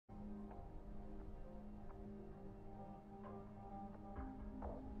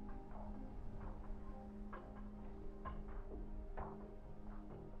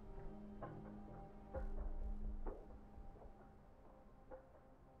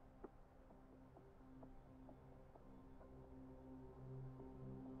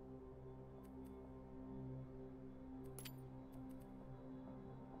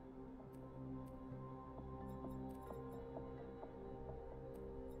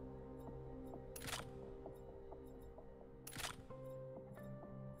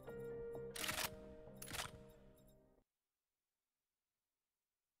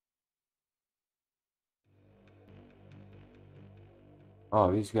Oh,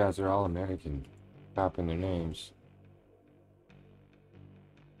 these guys are all American. Copying their names.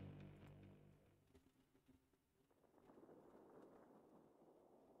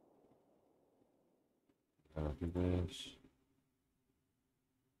 Gotta do this.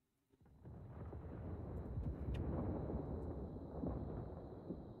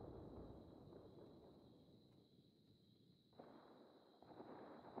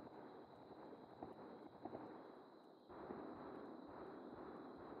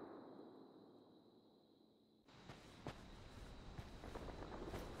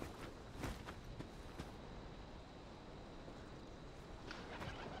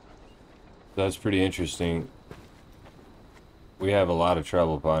 That's pretty interesting. We have a lot of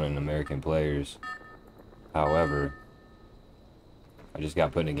trouble finding American players. However, I just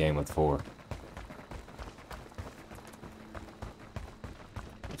got put in a game with 4.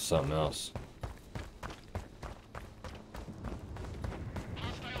 It's something else.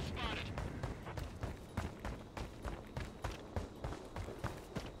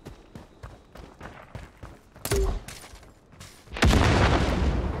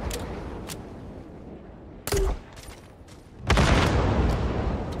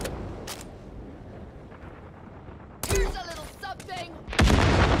 Here's a little something.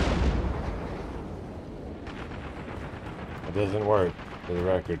 It doesn't work, for the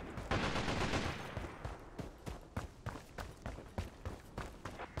record.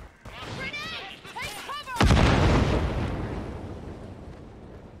 Grenade! Take cover!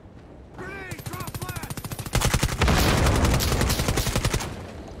 Grenade! Drop flat!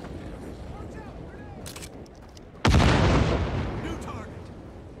 New target!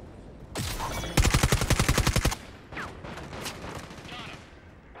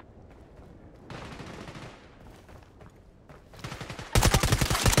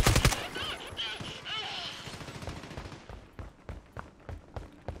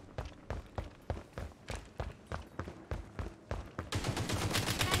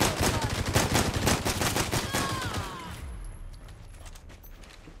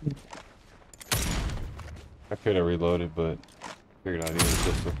 I could have reloaded, but figured I'd use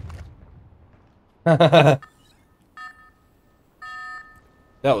a pistol.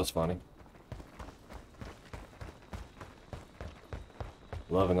 That was funny.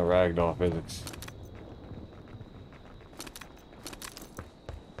 Loving the ragdoll physics.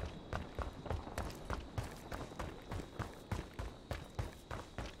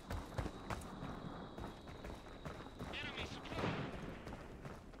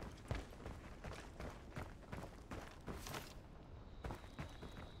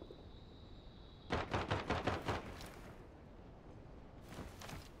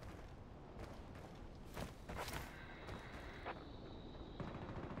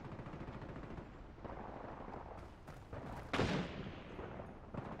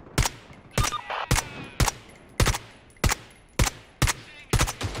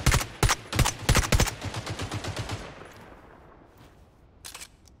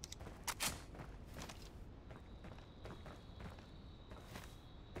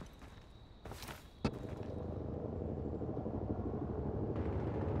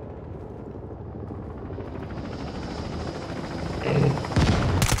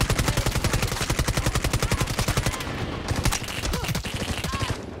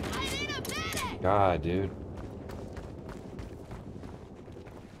 God, dude.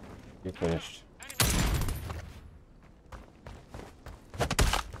 You're finished.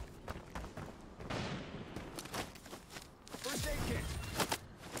 First aid kit!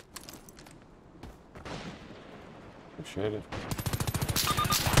 Appreciate it.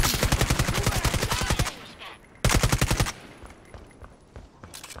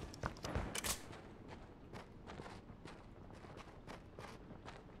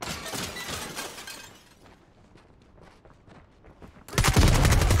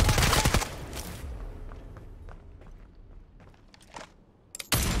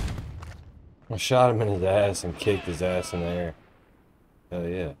 I shot him in his ass and kicked his ass in the air. Hell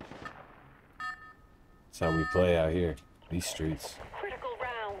yeah. That's how we play out here. These streets. Critical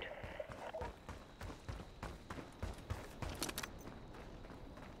round.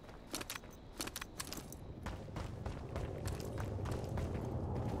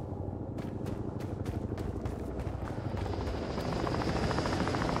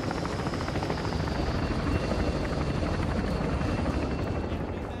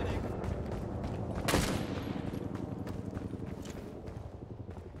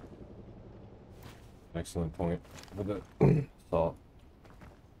 Excellent point for the assault.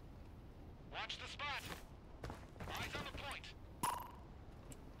 Watch the spot! Eyes on the point!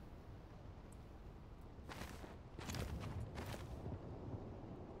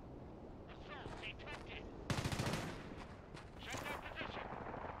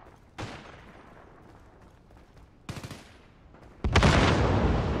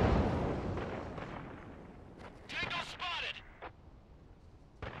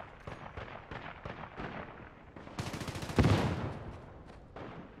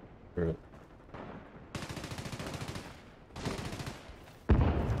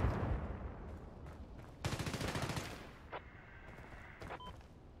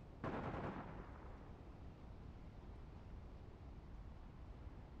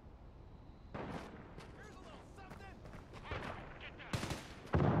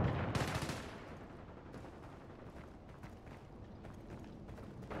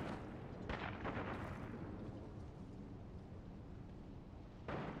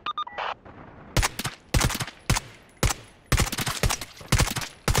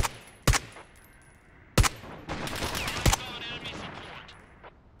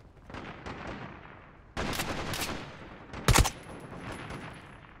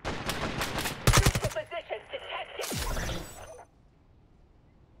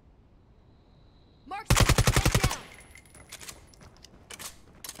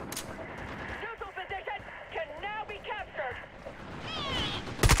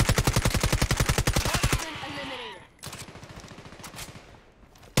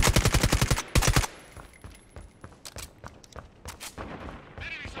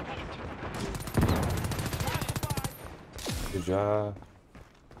 Good job.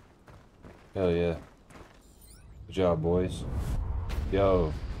 Hell yeah. Good job, boys.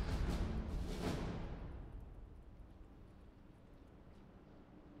 Yo.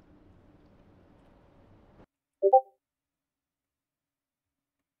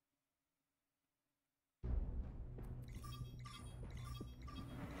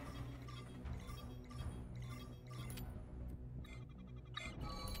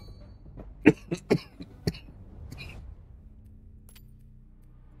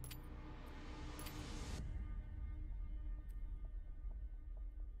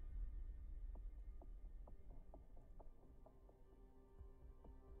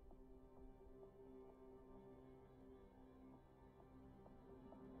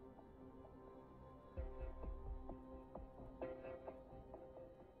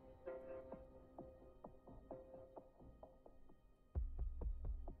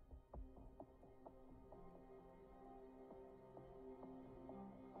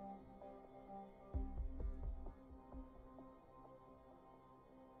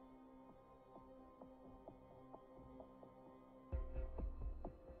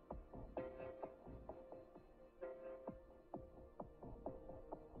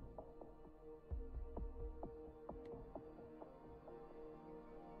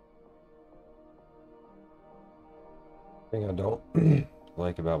 Thing I don't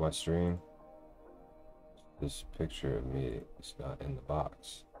like about my stream, this picture of me is not in the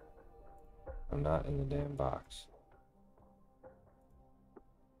box. I'm not in the damn box.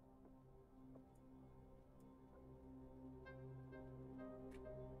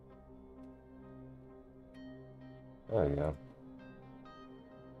 There you go.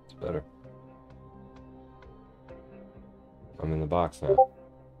 It's better. I'm in the box now.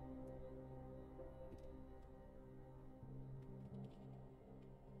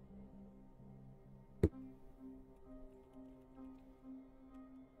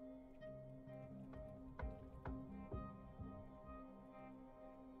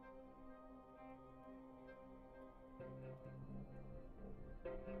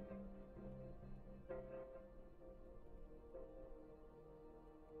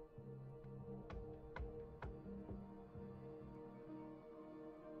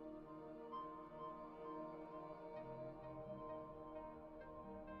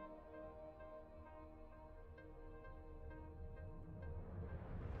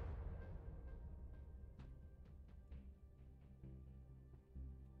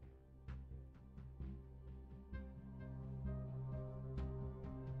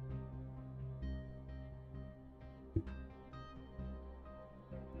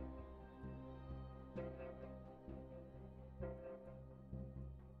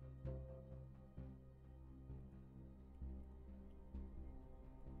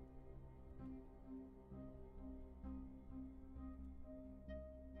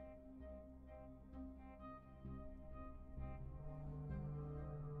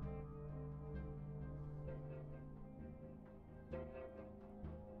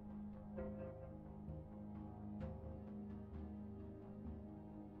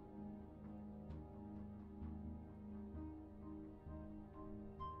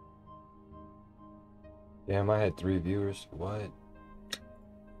 Damn, I had 3 viewers. What?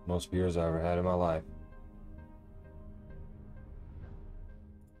 Most viewers I ever had in my life.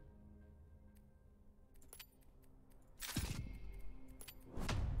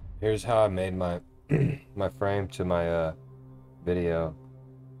 Here's how I made my my frame to my video.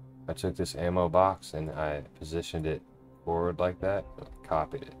 I took this ammo box and I positioned it forward like that,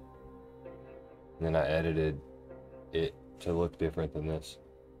 copied it. And then I edited it to look different than this.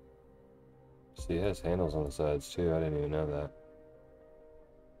 See, it has handles on the sides too. I didn't even know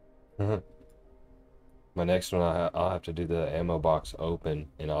that. My next one, I'll have to do the ammo box open,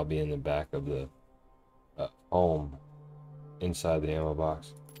 and I'll be in the back of the foam inside the ammo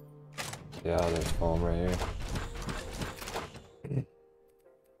box. Yeah, there's foam right here.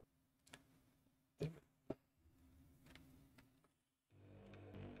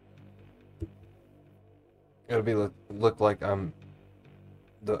 It'll be look like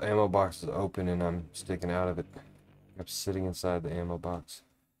the ammo box is open and I'm sticking out of it. I'm sitting inside the ammo box.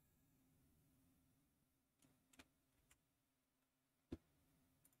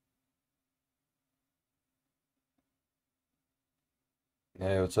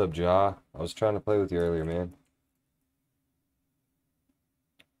 Hey, what's up, Ja? I was trying to play with you earlier, man.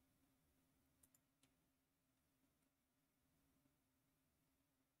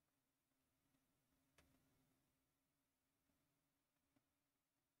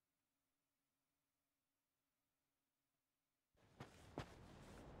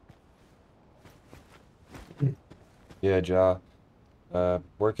 Yeah, Ja.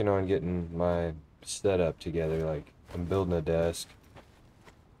 Working on getting my setup together. Like, I'm building a desk,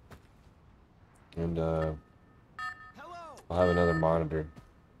 and Hello. I'll have another monitor,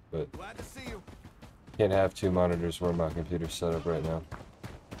 but Glad to see you. can't have two monitors where my computer's set up right now.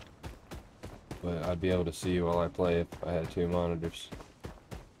 But I'd be able to see you while I play if I had two monitors.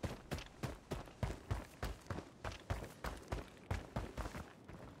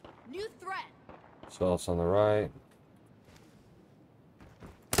 New threat. Salt's on the right.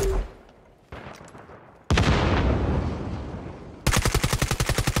 Oh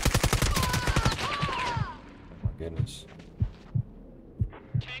my goodness.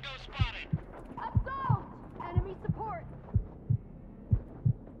 Tango spotted. Assault! Enemy support.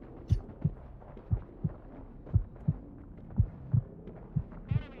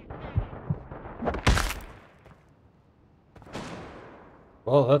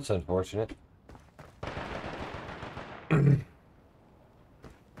 Well, that's unfortunate.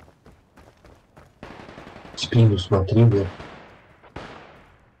 Спину смотри, бля.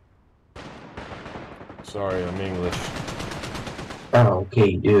 Sorry, I'm English. Ah,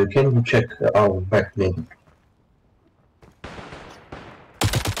 okay. Can you check our back name?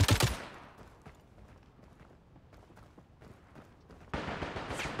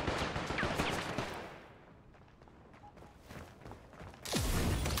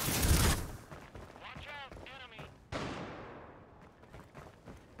 Watch out, enemy.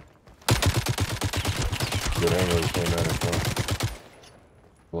 Good angle you came at it from.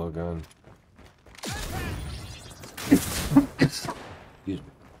 Blow gun. Excuse me.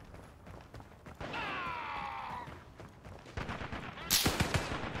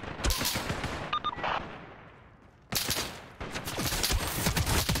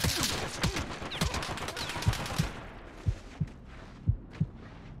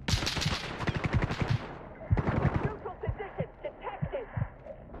 Neutral position detected.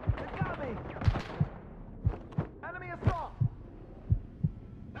 They got me. Enemy assault.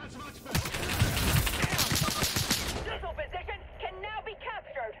 That's much better. Neutral position can now be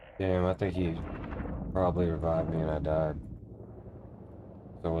captured. Damn, I think he probably revived me and I died.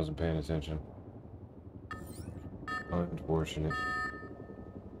 I wasn't paying attention. Unfortunate.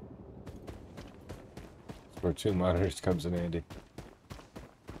 That's where two monitors comes in handy.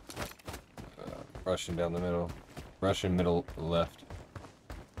 Russian down the middle. Russian middle left.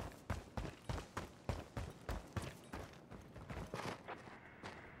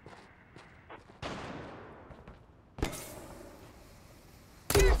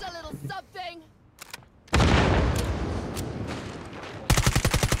 Here's a little something.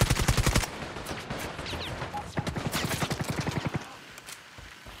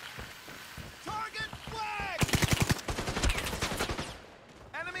 Target flag.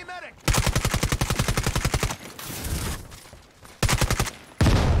 Enemy medic.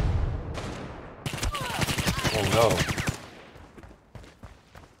 Oh no.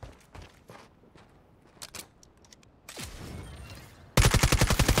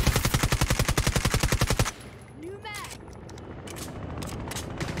 New mag.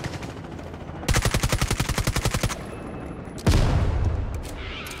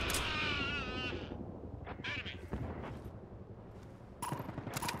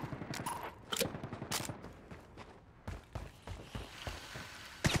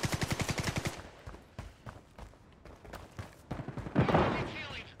 Enemy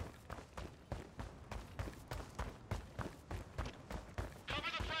healing. Cover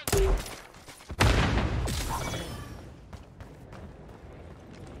the friendly.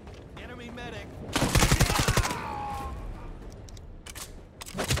 Enemy medic.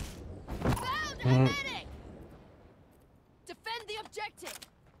 Found a medic. Defend the objective.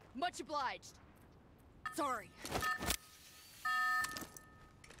 Much obliged. Sorry.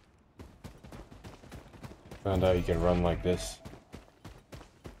 Found out you can run like this.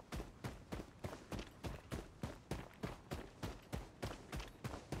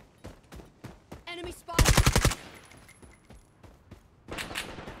 Enemy spotted.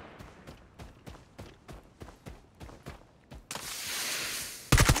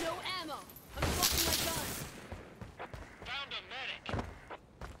 No ammo. I'm swapping my gun. Found a medic.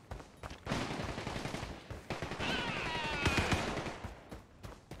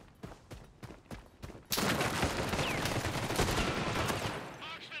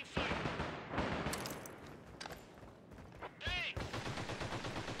 Marksman sight. Thanks.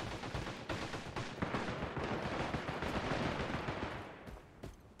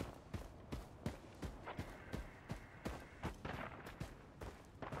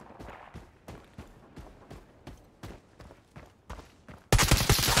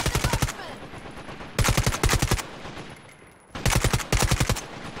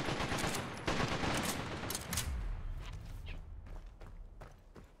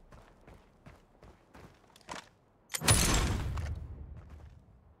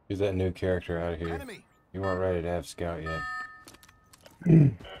 Get that new character out of here. Enemy. You weren't ready to have Scout yet.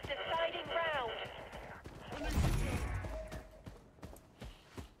 Deciding round.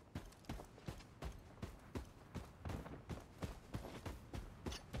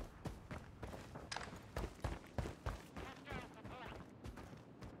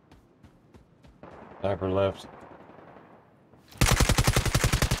 Sniper left.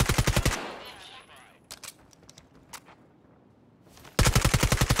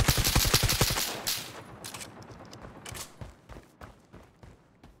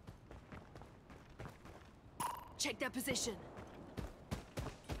 Check that position.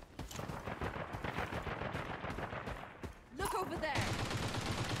 Look over there.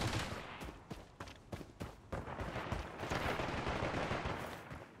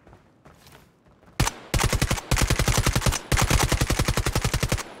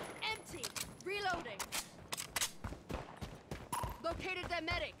 Empty. Reloading. Located that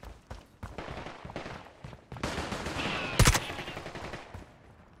medic.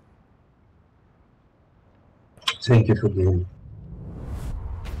 Thank you for the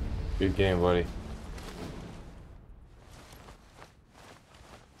Good game, buddy.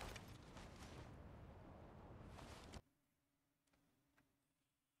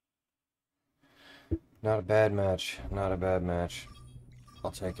 Not a bad match. Not a bad match.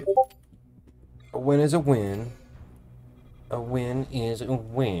 I'll take it. A win is a win. A win is a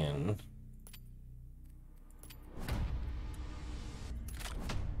win.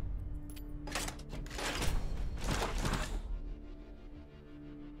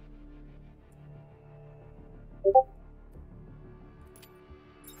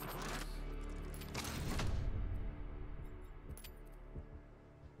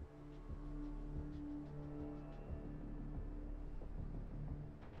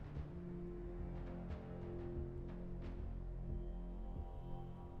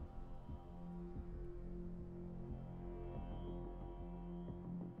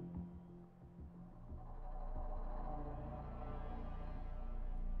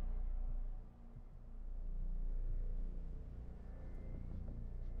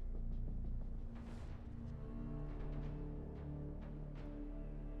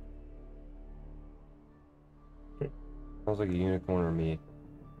 Sounds like a unicorn or me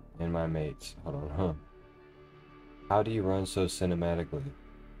and my mates. Hold on, huh? How do you run so cinematically?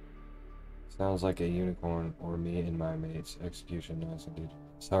 Sounds like a unicorn or me and my mates. Execution, nice indeed.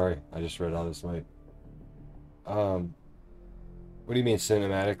 Sorry, I just read all this late. What do you mean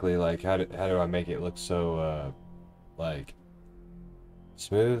cinematically? Like, how do I make it look so, like,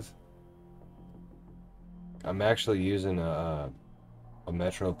 smooth? I'm actually using a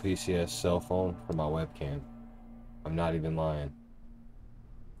Metro PCS cell phone for my webcam. I'm not even lying.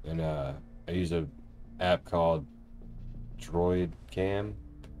 And I use a app called Droid Cam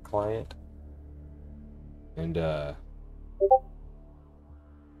Client. And I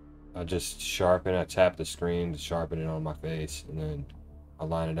just I tap the screen to sharpen it on my face, and then I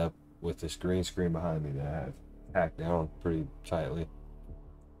line it up with this green screen behind me that I have tacked down pretty tightly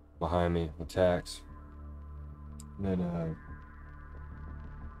behind me with tacks. And then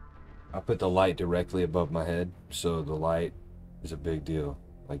I put the light directly above my head, so the light is a big deal.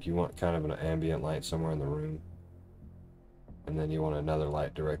 Like, you want kind of an ambient light somewhere in the room, and then you want another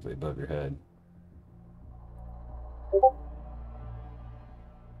light directly above your head.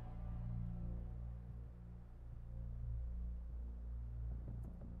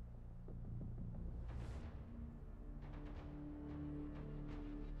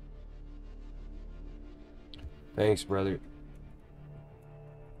 Thanks, brother.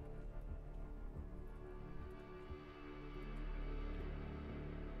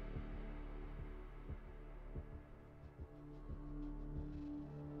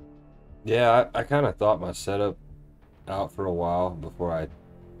 Yeah, I kind of thought my setup out for a while before I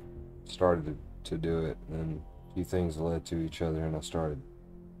started to do it, and a few things led to each other, and I started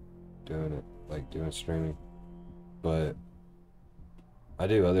doing it, like doing streaming. But I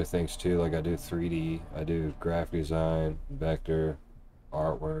do other things too, like I do 3D, I do graphic design, vector,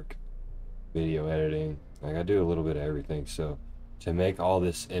 artwork, video editing. Like, I do a little bit of everything, so to make all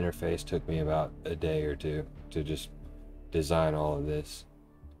this interface took me about a day or two to just design all of this,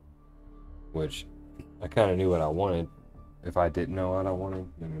 which I kind of knew what I wanted. If I didn't know what I wanted,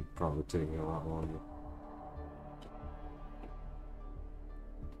 then it'd probably take me a lot longer.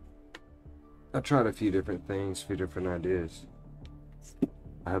 I tried a few different things, a few different ideas.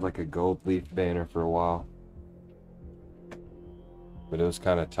 I had like a gold leaf banner for a while, but it was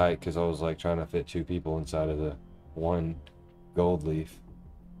kind of tight because I was like trying to fit 2 people inside of the one gold leaf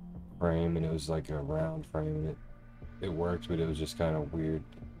frame, and it was like a round frame, and it it worked, but it was just kind of weird.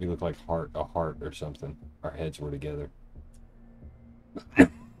 We looked like a heart or something. Our heads were together.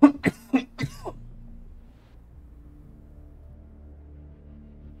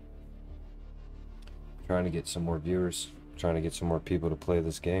 Trying to get some more viewers, trying to get some more people to play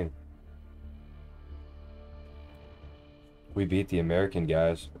this game. We beat the American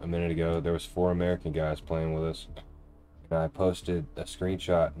guys a minute ago. There was 4 American guys playing with us. And I posted a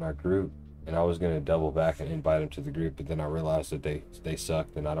screenshot in our group, and I was going to double back and invite them to the group, but then I realized that they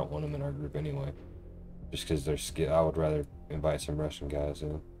sucked, and I don't want them in our group anyway. Just because they're skilled. I would rather invite some Russian guys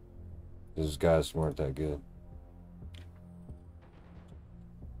in. Those guys weren't that good.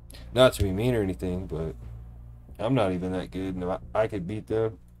 Not to be mean or anything, but I'm not even that good, and if I could beat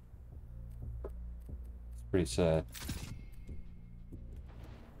them, it's pretty sad.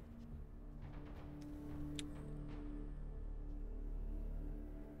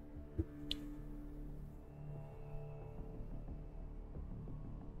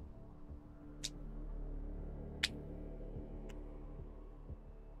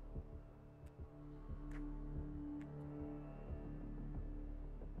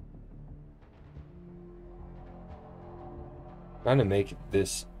 Trying to make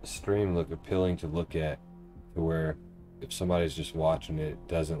this stream look appealing to look at, to where if somebody's just watching it, it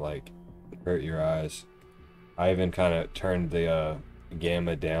doesn't like hurt your eyes. I even kind of turned the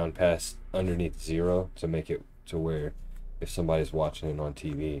gamma down past underneath 0 to make it to where if somebody's watching it on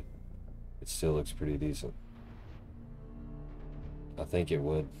TV, it still looks pretty decent. I think it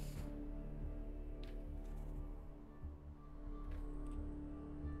would.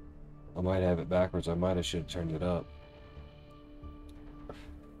 I might have it backwards. I might have should have turned it up.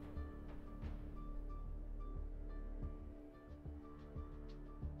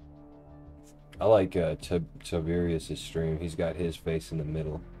 I like Tiberius' stream. He's got his face in the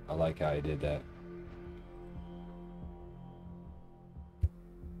middle. I like how he did that.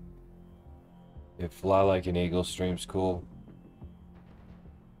 If Fly Like an Eagle stream's cool.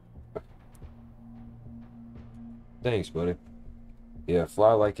 Thanks, buddy. Yeah,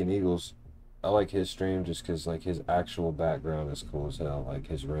 Fly Like an Eagle's. I like his stream just because like his actual background is cool as hell. Like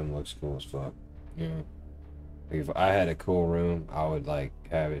his room looks cool as fuck. Yeah. Like, if I had a cool room, I would like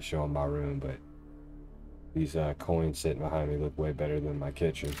have it showing my room, but these coins sitting behind me look way better than my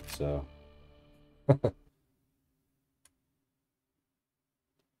kitchen, so.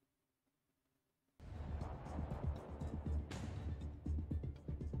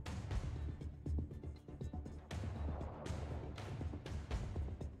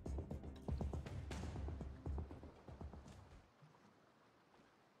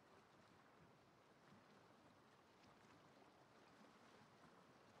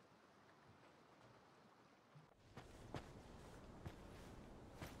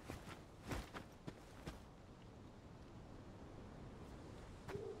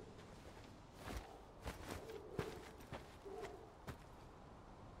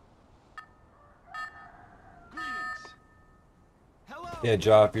 Yeah,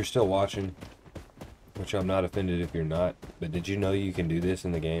 Ja, if you're still watching, which I'm not offended if you're not, but did you know you can do this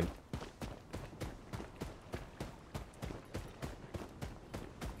in the game?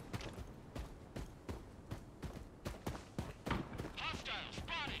 Hostile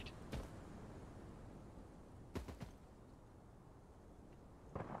spotted.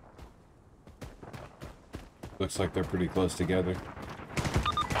 Looks like they're pretty close together.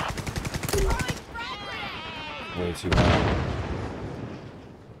 Way too high.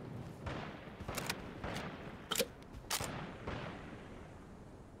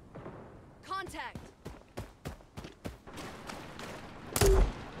 Contact.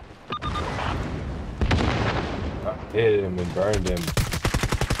 I hit him and burned him.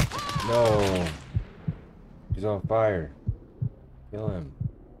 No. He's on fire. Kill him.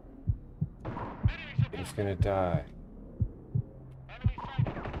 He's gonna die.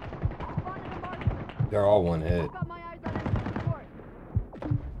 They're all one hit. Got my eyes on enemy support.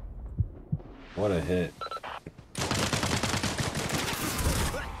 What a hit.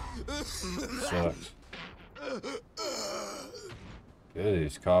 Sucks. Good,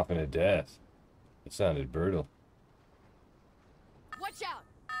 he's coughing to death. It sounded brutal. Watch out!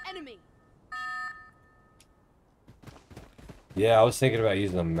 Enemy! Yeah, I was thinking about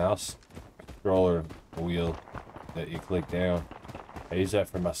using the mouse scroller wheel that you click down. I use that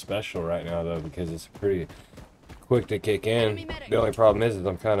for my special right now though because it's pretty quick to kick in. The only problem is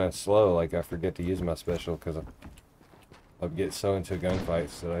I'm kind of slow. Like I forget to use my special because I get so into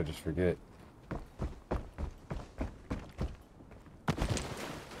gunfights that I just forget.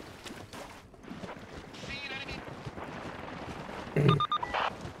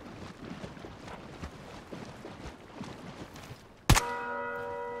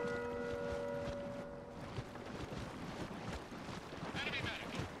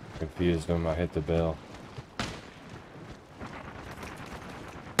 confused him. I hit the bell.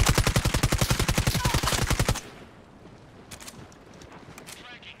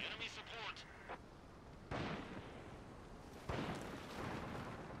 Tracking enemy support.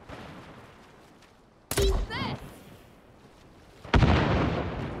 Eat this!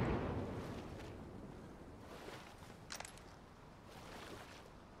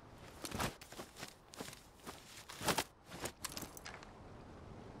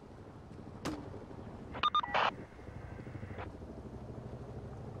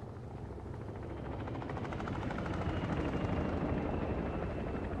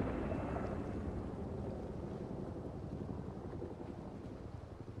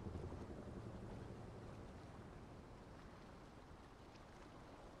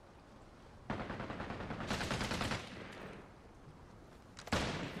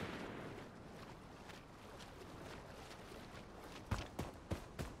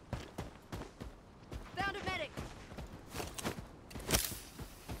 Found a medic!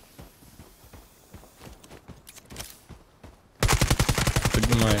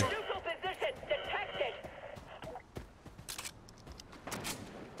 Поднимай. Neutral position detected.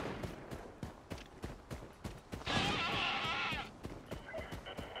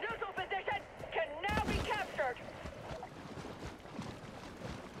 Neutral position can now be captured.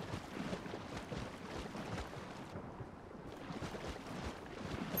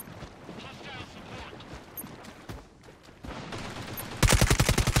 Hostile support.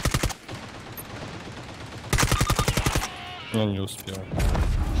 Я не успел.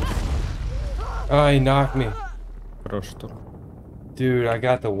 Oh, he knocked me. Хорош штука. Dude, I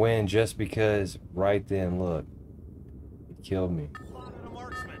got the win just because right then, look. He killed me. Spotted a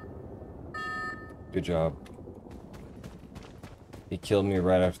marksman. Good job. He killed me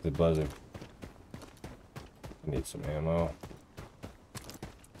right after the buzzer. I need some ammo.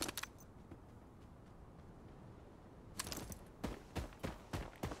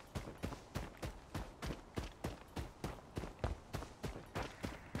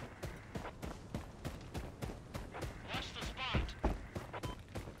 Watch the spot.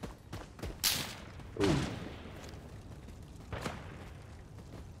 Ooh.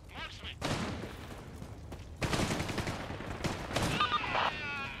 Marksman.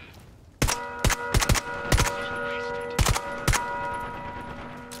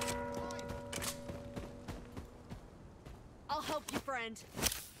 I'll help you, friend.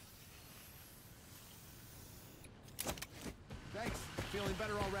 Thanks. Feeling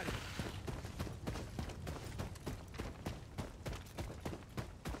better already.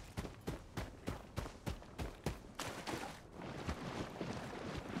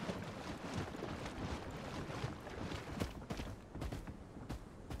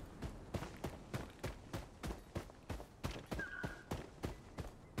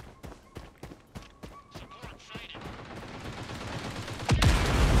 Support sighted.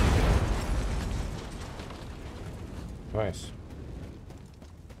 Nice.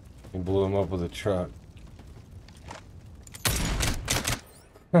 He blew him up with a truck.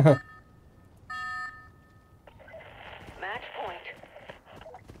 Match point.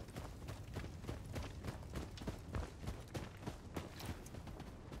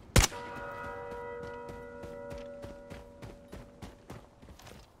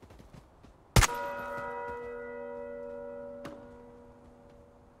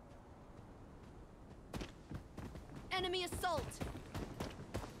 Enemy assault!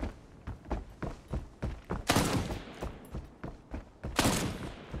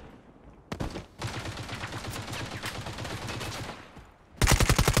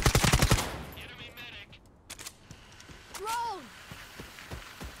 Enemy medic. Drone!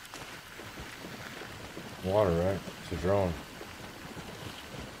 Water, right? It's a drone.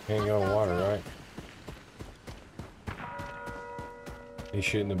 Can't get on water, right? He's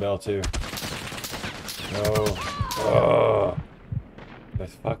shooting the bell too. No. Ugh.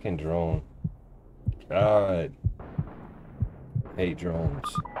 This fucking drone. God. Hate drones.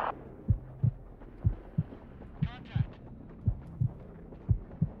 Contact.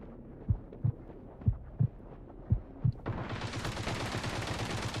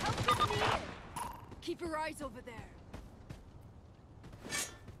 Help is needed! Keep your eyes over there.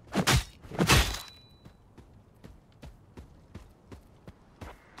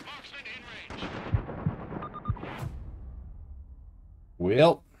 Marksman in range.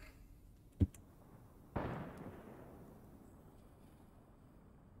 Well.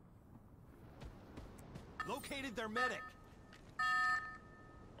 Located their medic.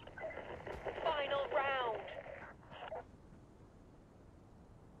 Final round.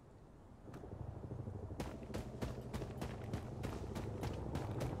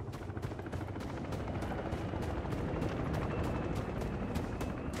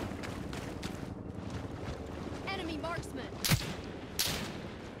 Marksman!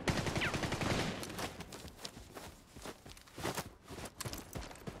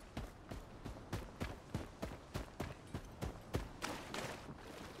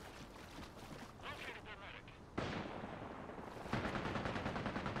 Located their medic.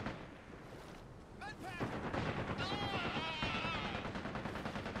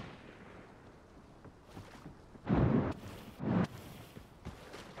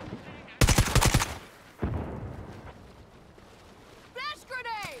 Flash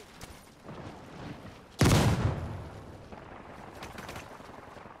grenade!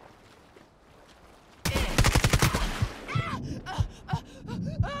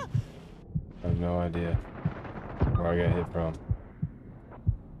 I have no idea where I got hit from.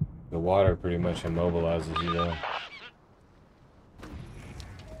 The water pretty much immobilizes you though.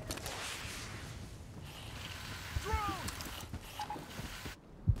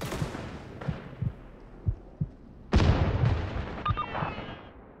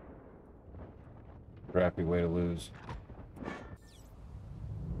 Crappy way to lose.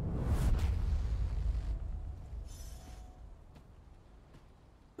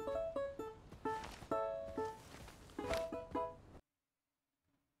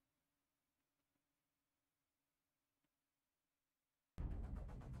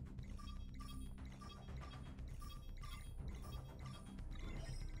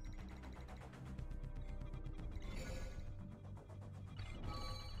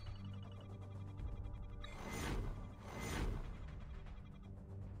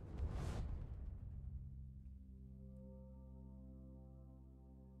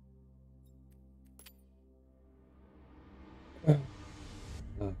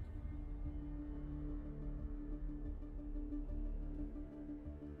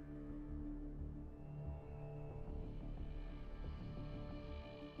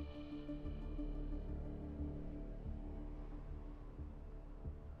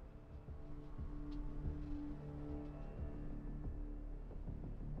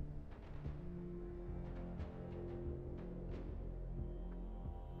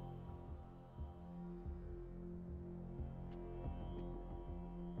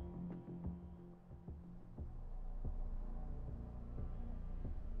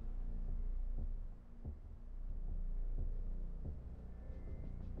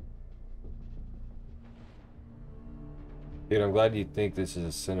 Dude, I'm glad you think this is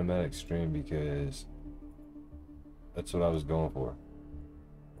a cinematic stream because that's what I was going for.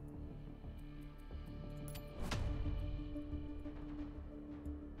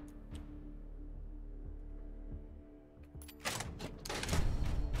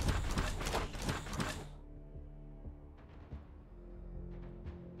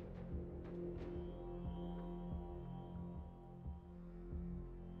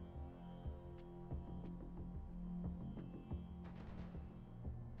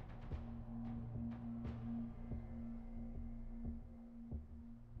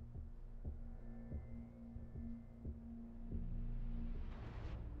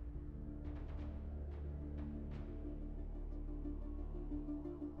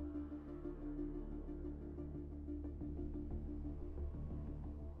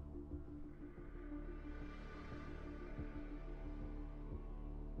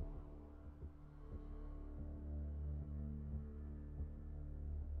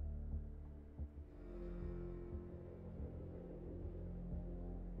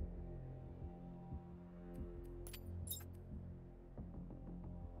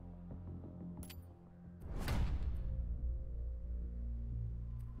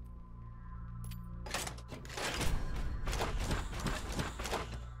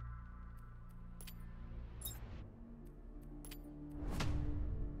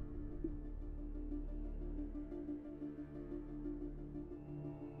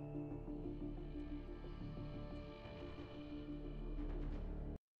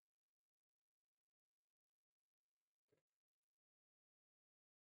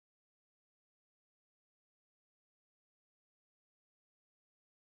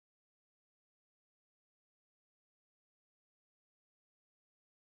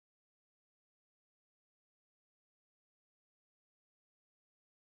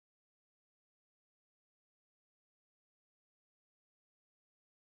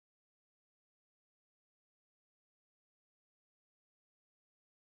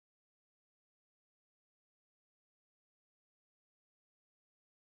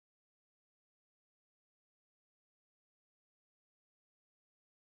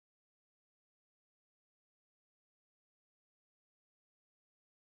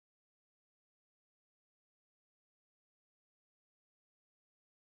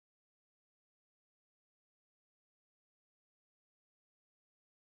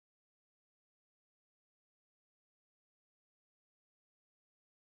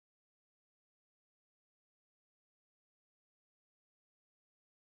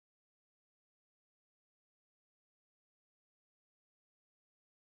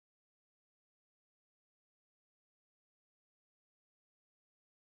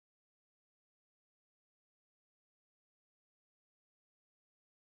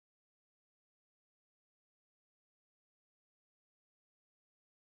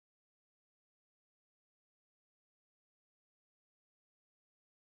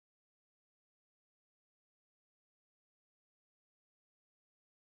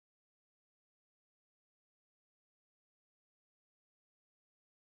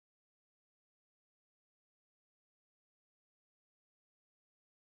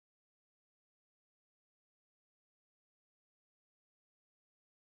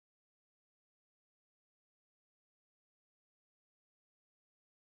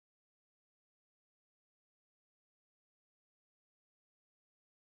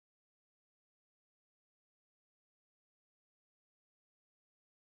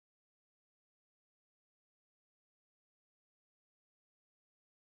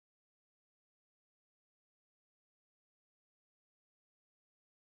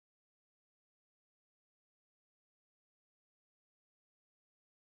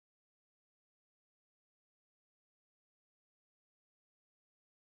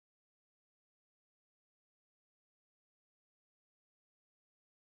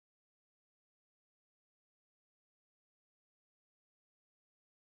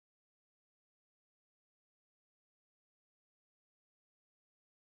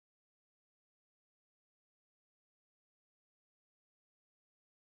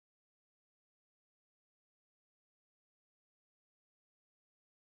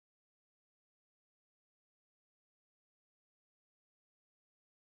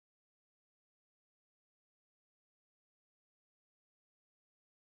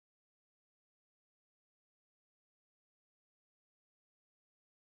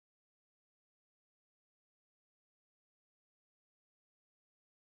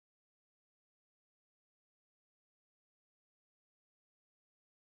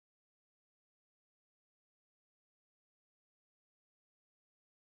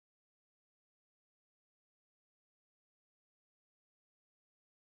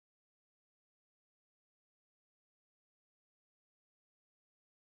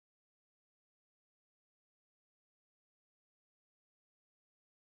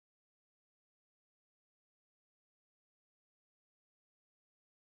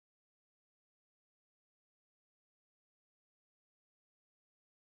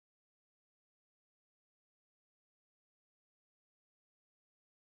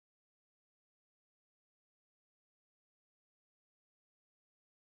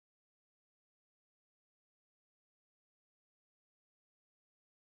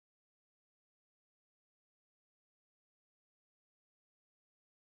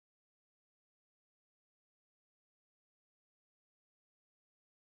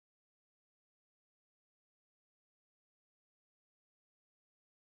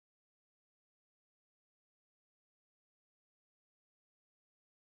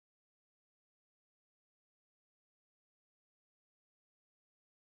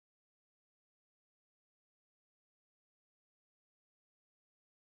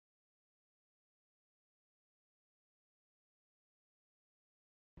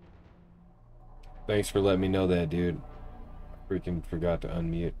 Thanks for letting me know that, dude. I freaking forgot to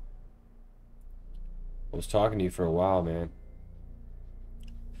unmute. I was talking to you for a while, man.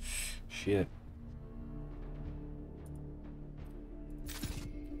 Shit.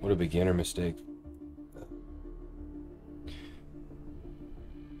 What a beginner mistake.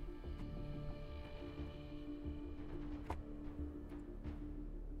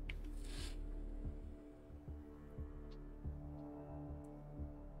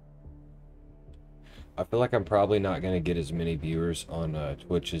 I feel like I'm probably not going to get as many viewers on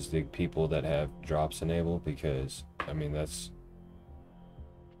Twitch as the people that have drops enabled, because, I mean, that's...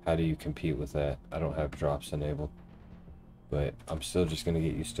 How do you compete with that? I don't have drops enabled. But I'm still just going to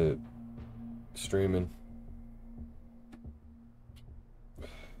get used to streaming.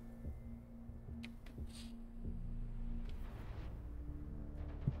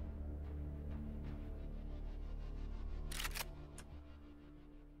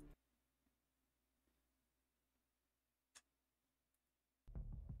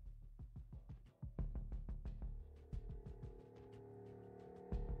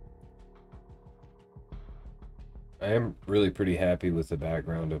 I am really pretty happy with the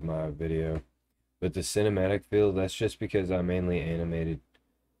background of my video, but the cinematic feel, that's just because I mainly animated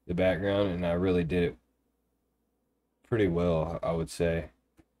the background, and I really did it pretty well, I would say.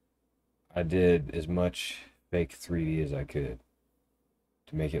 I did as much fake 3D as I could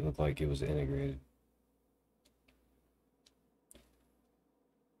to make it look like it was integrated.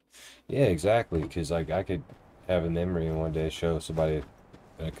 Yeah, exactly, because like I could have a memory and one day show somebody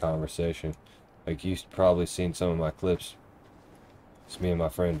in a conversation. Like, you've probably seen some of my clips. It's me and my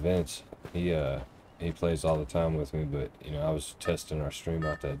friend Vince. He plays all the time with me, but, you know, I was testing our stream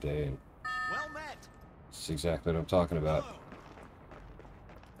out that day, and Well met. it's exactly what I'm talking about.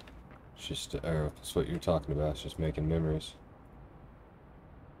 It's just, it's what you're talking about. It's just making memories.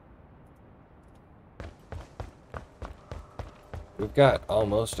 We've got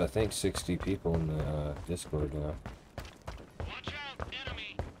almost, I think, 60 people in the Discord now. Watch out,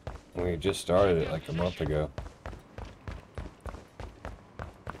 enemy. We just started it like a month ago.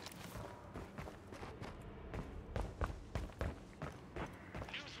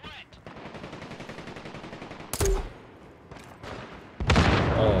 New threat.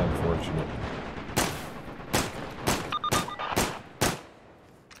 Oh, unfortunate.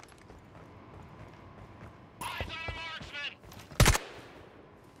 Eyes on a marksman.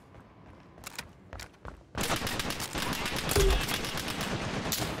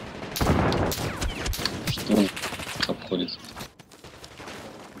 Что он обходит?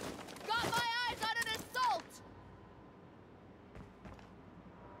 Got my eyes on an assault!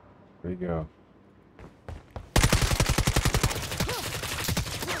 There you go.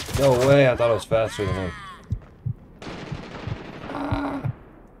 No way, I thought it was faster than him.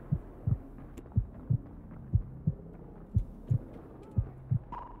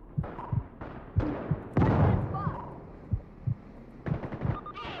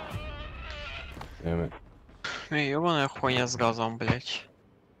 Damn it. Ёбаная хуйня с газом, блять.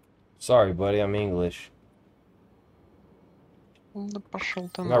 Sorry, buddy, I'm English. Да пошел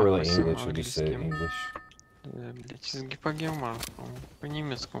ты I'm not really нахуй с English, I just say английским. English. Блять, с гипогема.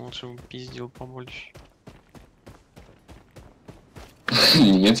 По-немецкому лучше бы пиздил побольше.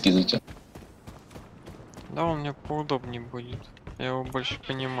 Немецкий изучал. Да, он мне поудобнее будет. Я его больше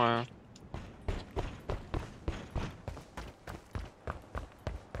понимаю.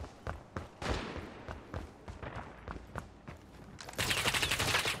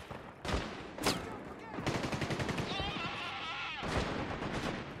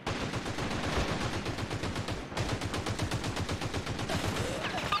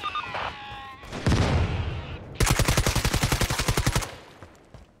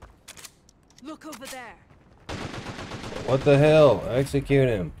 Look over there. What the hell? Execute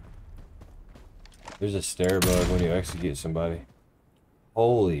him. There's a stare bug when you execute somebody.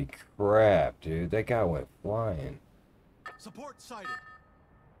 Holy crap, dude. That guy went flying. Support sighted.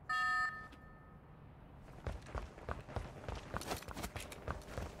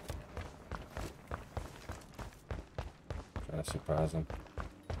 Try to surprise him.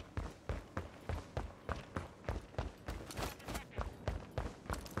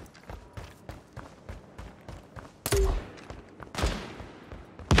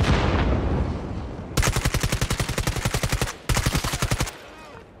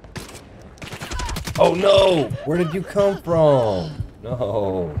 Oh no! Where did you come from?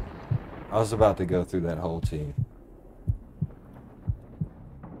 No. I was about to go through that whole team.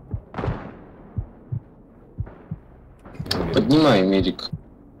 Поднимай, медик.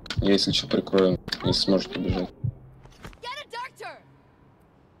 Я, если что, прикрою, если сможешь побежать. Get a doctor!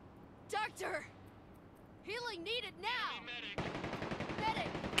 Doctor!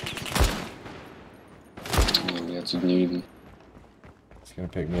 Отсюда не видно. He's gonna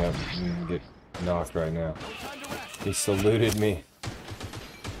pick me up and get knocked right now. He saluted me.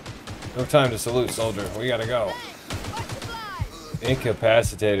 No time to salute, soldier. We gotta go.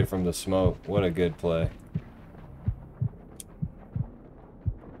 Incapacitated from the smoke. What a good play.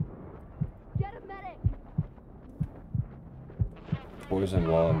 Get a medic. Poison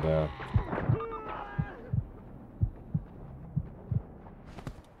while I'm down.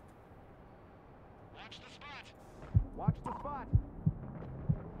 Watch the spot. Watch the spot.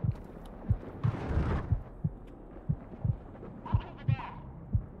 Over there.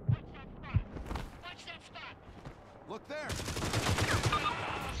 Watch that spot. Look there.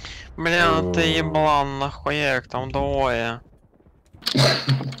 Бля, ну ты еблан, нахуя их там двое.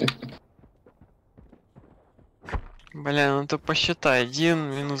 Бля, ну ты посчитай, 1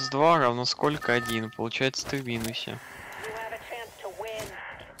 минус 2 равно сколько 1, получается ты в минусе. You have a chance to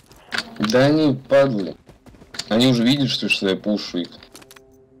win. Да они падли. Они уже видят, что я пушу их.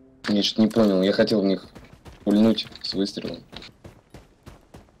 Я что-то не понял. Я хотел в них пульнуть с выстрелом.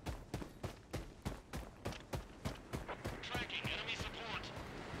 Tracking enemy support.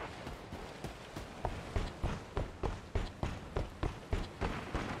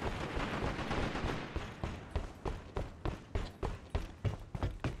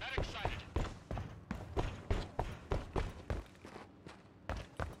 Medic sighted.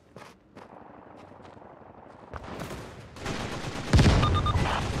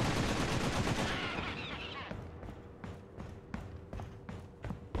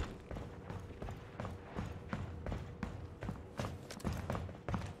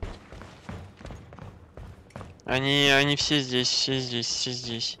 Они все здесь, все здесь, все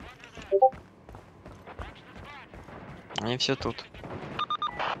здесь. Они все тут.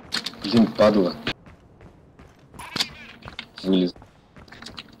 Блин, падла. Вылез.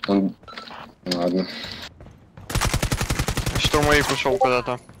 Он... Ладно. Что Мэйк ушел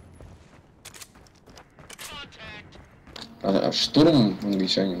куда-то? А штурм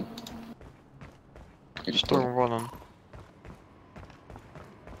англичанин? Или что? Штурм, вон он.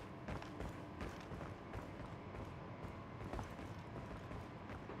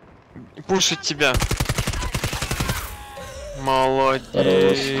 Пушит тебя. Молодец.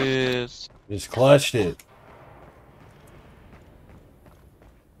 Just clutched it.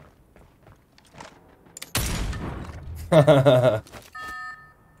 I'll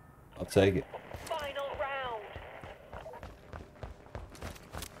take it. Final round.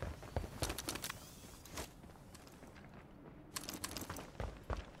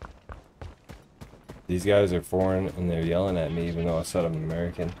 These guys are foreign and they're yelling at me even though I said I'm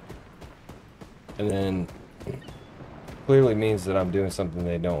American. And then clearly means that I'm doing something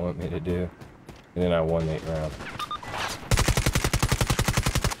they don't want me to do. And then I won 8 rounds.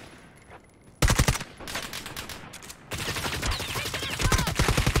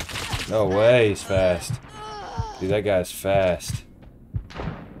 No way, he's fast. Dude, that guy's fast.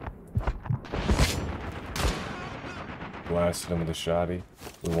 Blasted him with a shotty.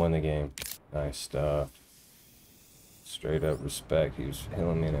 We won the game. Nice stuff. Straight up respect. He was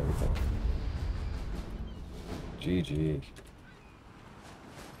healing me and everything. GG.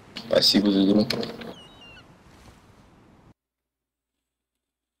 Спасибо за игру.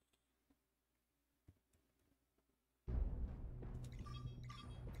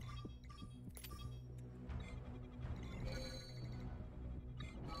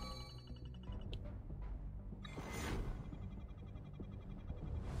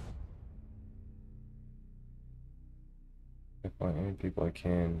 I find any people I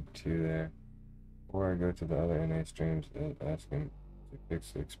can to there. Or I go to the other NA streams and ask him to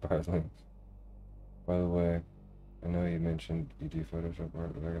fix the expired links. By the way, I know you mentioned you do Photoshop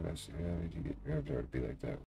art, but I gotta ask you, how did you get your avatar to be like that?